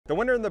The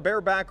winner in the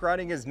bareback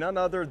riding is none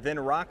other than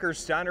Rocker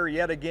Steiner.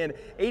 Yet again,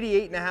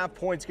 88.5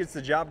 points gets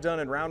the job done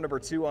in round number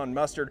 2 on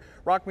Mustard.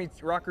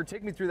 Rocker,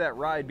 take me through that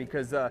ride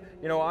because,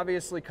 you know,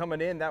 obviously coming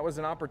in, that was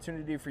an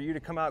opportunity for you to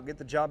come out, get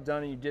the job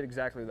done, and you did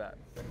exactly that.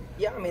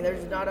 Yeah, I mean,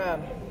 it's not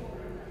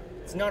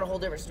a whole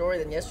different story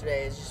than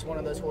yesterday. It's just one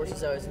of those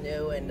horses I was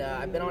new, and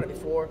I've been on it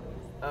before.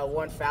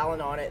 Won Fallon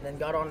on it, and then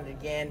got on it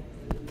again.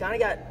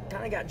 Kind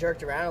of got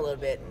jerked around a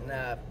little bit,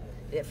 and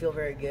didn't feel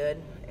very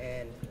good,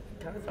 and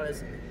kind of thought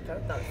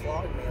it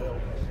flogged me a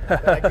little.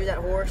 But I drew that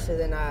horse, and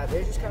then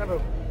there's just kind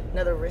of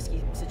another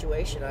risky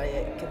situation.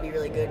 It could be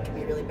really good, could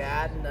be really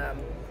bad, and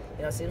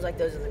you know, it seems like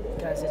those are the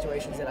kind of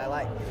situations that I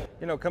like.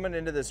 You know, coming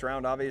into this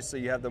round, obviously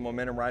you have the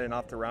momentum riding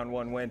off the round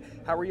 1 win.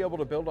 How were you able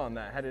to build on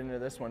that heading into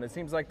this one? It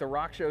seems like the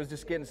Rock Show is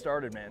just getting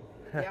started, man.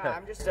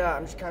 Yeah, I'm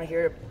just kind of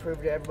here to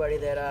prove to everybody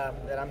that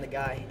I'm the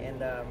guy,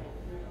 and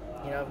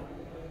you know,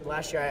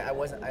 last year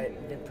I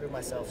didn't prove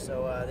myself,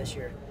 so this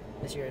year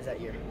is that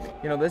year.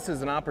 You know, this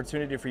is an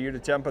opportunity for you to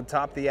jump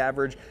atop the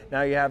average.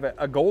 Now you have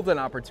a golden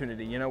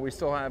opportunity. You know, we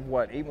still have,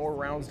 what, 8 more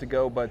rounds to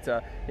go, but,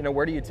 you know,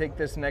 where do you take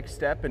this next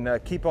step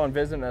and keep on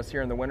visiting us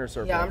here in the winter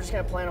circle? Yeah, I'm just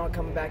going to plan on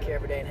coming back here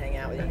every day and hang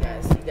out with you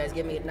guys. You guys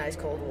give me a nice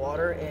cold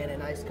water and a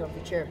nice comfy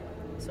chair.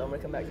 So I'm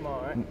going to come back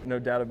tomorrow, all right? No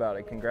doubt about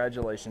it.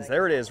 Congratulations.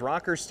 There it is.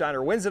 Rocker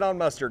Steiner wins it on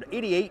Mustard.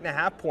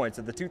 88.5 points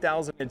at the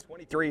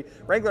 2023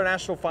 Wrangler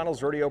National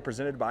Finals Rodeo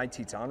presented by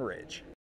Teton Ridge.